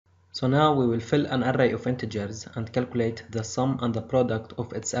So now we will fill an array of integers and calculate the sum and the product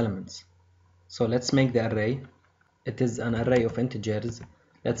of its elements. So let's make the array. It is an array of integers.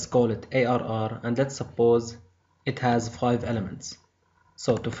 Let's call it ARR and let's suppose it has 5 elements.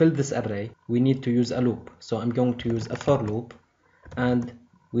 So to fill this array we need to use a loop. So I'm going to use a for loop, and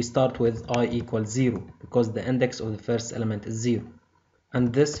we start with I equals 0 because the index of the first element is 0.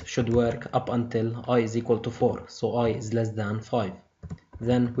 And this should work up until I is equal to 4, so I is less than 5.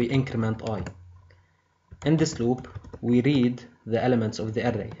 Then we increment I. In this loop we read the elements of the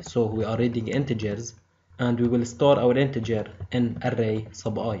array, so we are reading integers and we will store our integer in array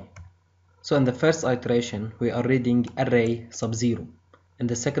sub I. So in the first iteration we are reading array sub 0. In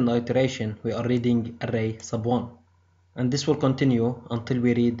the second iteration we are reading array sub 1. And this will continue until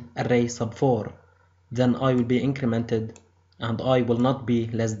we read array sub 4. Then I will be incremented and I will not be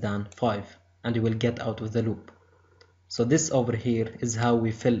less than 5, and you will get out of the loop. So this over here is how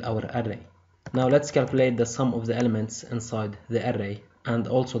we fill our array. Now let's calculate the sum of the elements inside the array and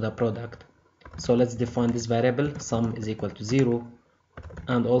also the product. So let's define this variable. Sum is equal to 0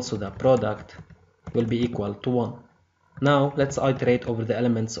 and also the product will be equal to 1. Now let's iterate over the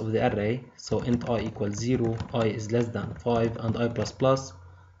elements of the array. So int I equals 0, I is less than 5 and I plus plus,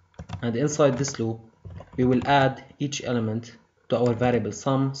 and inside this loop we will add each element to our variable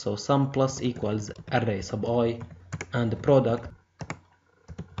sum. So sum plus equals array sub I, and the product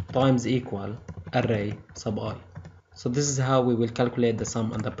times equal array sub I. So this is how we will calculate the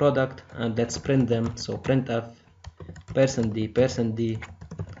sum and the product, and let's print them. So printf %d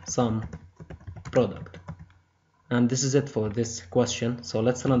sum product. And this is it for this question. So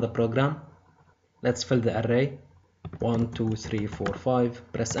let's run the program. Let's fill the array 1 2 3 4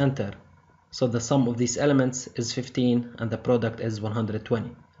 5, press enter. So the sum of these elements is 15 and the product is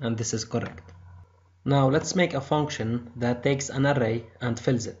 120, and this is correct. Now let's make a function that takes an array and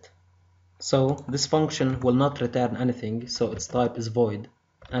fills it. So this function will not return anything, so its type is void,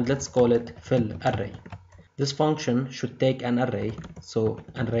 and let's call it fill array. This function should take an array, so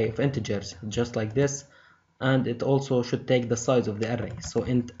an array of integers just like this, and it also should take the size of the array, so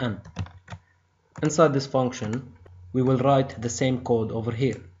int n. Inside this function we will write the same code over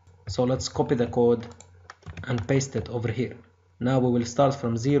here. So let's copy the code and paste it over here. Now we will start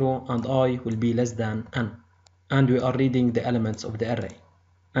from 0 and I will be less than n, and we are reading the elements of the array.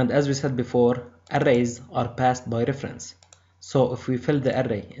 And as we said before, arrays are passed by reference. So if we fill the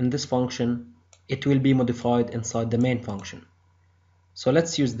array in this function, it will be modified inside the main function. So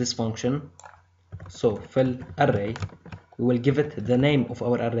let's use this function. So fill array, we will give it the name of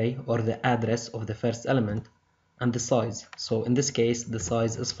our array or the address of the first element and the size. So in this case the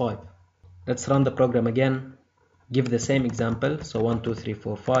size is 5. Let's run the program again, give the same example, so 1 2 3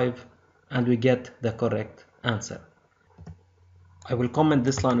 4 5, and we get the correct answer. I will comment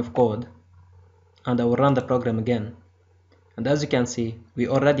this line of code and I will run the program again, and as you can see we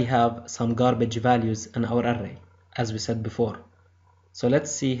already have some garbage values in our array as we said before. So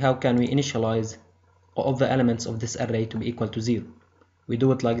let's see how can we initialize all the elements of this array to be equal to 0. We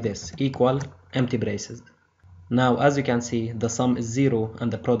do it like this, equal empty braces. Now as you can see the sum is 0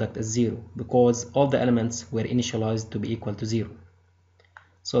 and the product is 0 because all the elements were initialized to be equal to 0.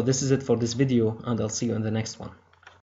 So this is it for this video, and I'll see you in the next one.